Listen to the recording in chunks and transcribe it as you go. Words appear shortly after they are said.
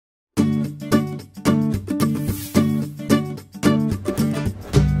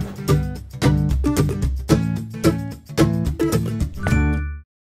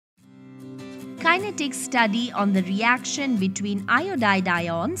Kinetics study on the reaction between iodide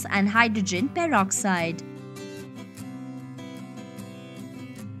ions and hydrogen peroxide.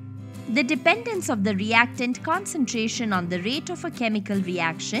 The dependence of the reactant concentration on the rate of a chemical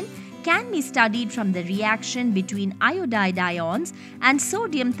reaction can be studied from the reaction between iodide ions and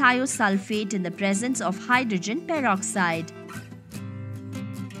sodium thiosulfate in the presence of hydrogen peroxide.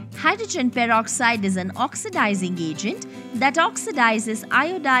 Hydrogen peroxide is an oxidizing agent that oxidizes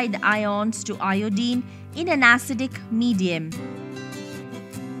iodide ions to iodine in an acidic medium.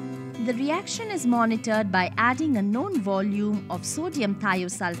 The reaction is monitored by adding a known volume of sodium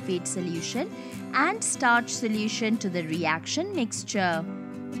thiosulfate solution and starch solution to the reaction mixture.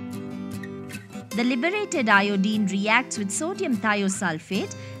 The liberated iodine reacts with sodium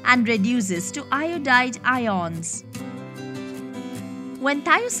thiosulfate and reduces to iodide ions. When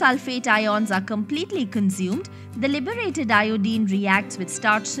thiosulfate ions are completely consumed, the liberated iodine reacts with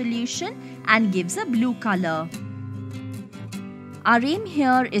starch solution and gives a blue color. Our aim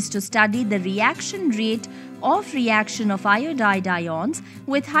here is to study the reaction rate of reaction of iodide ions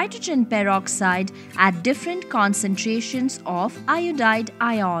with hydrogen peroxide at different concentrations of iodide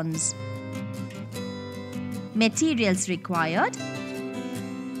ions. Materials required: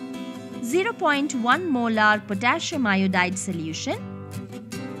 0.1 molar potassium iodide solution,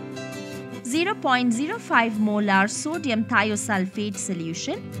 0.05 molar sodium thiosulfate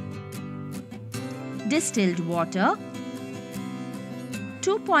solution, distilled water,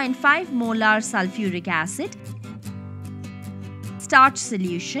 2.5 molar sulfuric acid, starch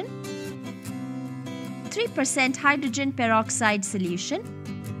solution, 3% hydrogen peroxide solution,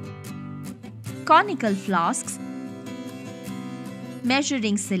 conical flasks,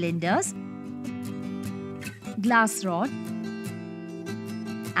 measuring cylinders, glass rod,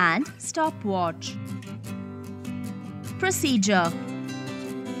 and stopwatch. Procedure: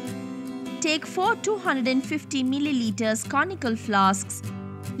 take 4 250 milliliters conical flasks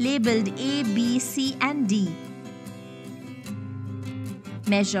labeled A, B, C and D.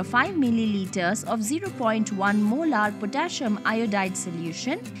 Measure 5 milliliters of 0.1 molar potassium iodide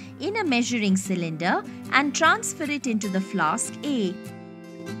solution in a measuring cylinder and transfer it into the flask A.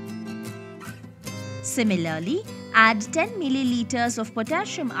 Similarly, add 10 milliliters of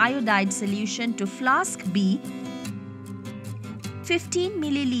potassium iodide solution to flask B, 15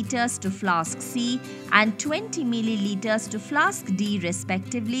 milliliters to flask C and 20 milliliters to flask D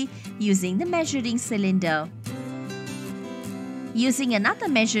respectively using the measuring cylinder. Using another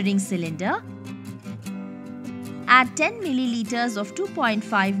measuring cylinder, add 10 milliliters of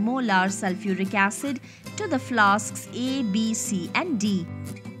 2.5 molar sulfuric acid to the flasks A, B, C and D.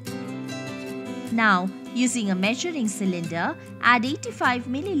 Now, using a measuring cylinder, add 85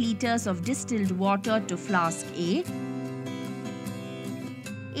 milliliters of distilled water to flask A,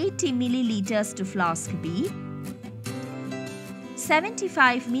 80 milliliters to flask B,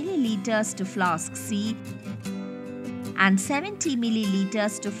 75 milliliters to flask C and 70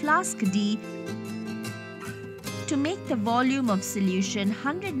 milliliters to flask D to make the volume of solution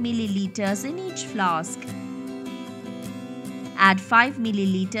 100 milliliters in each flask. Add 5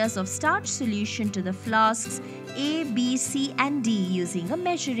 milliliters of starch solution to the flasks A, B, C and D using a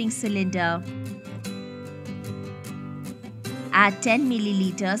measuring cylinder. Add 10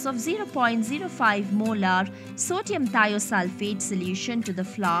 milliliters of 0.05 molar sodium thiosulfate solution to the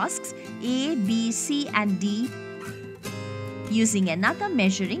flasks A, B, C and D using another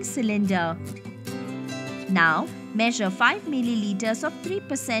measuring cylinder. Now, measure 5 milliliters of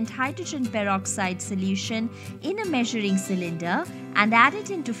 3% hydrogen peroxide solution in a measuring cylinder and add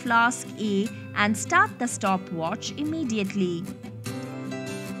it into flask A and start the stopwatch immediately.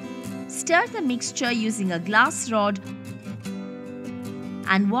 Stir the mixture using a glass rod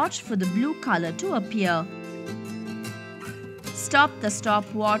and watch for the blue color to appear. Stop the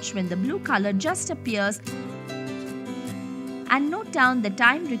stopwatch when the blue color just appears and note down the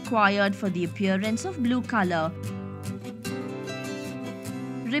time required for the appearance of blue color.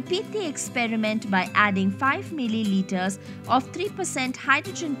 Repeat the experiment by adding 5 milliliters of 3%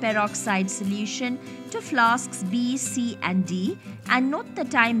 hydrogen peroxide solution to flasks B, C and D and note the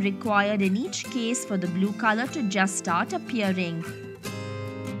time required in each case for the blue color to just start appearing.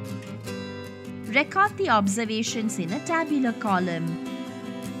 Record the observations in a tabular column.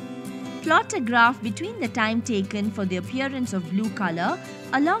 Plot a graph between the time taken for the appearance of blue color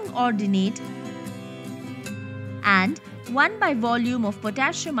along ordinate and 1 by volume of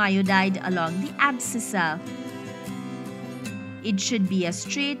potassium iodide along the abscissa. It should be a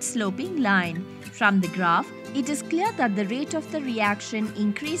straight sloping line. From the graph, it is clear that the rate of the reaction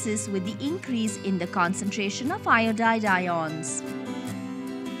increases with the increase in the concentration of iodide ions.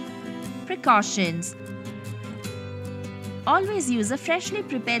 Precautions. Always use a freshly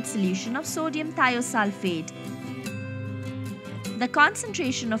prepared solution of sodium thiosulfate. The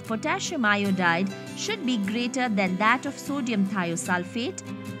concentration of potassium iodide should be greater than that of sodium thiosulfate.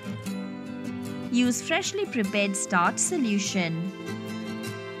 Use freshly prepared starch solution.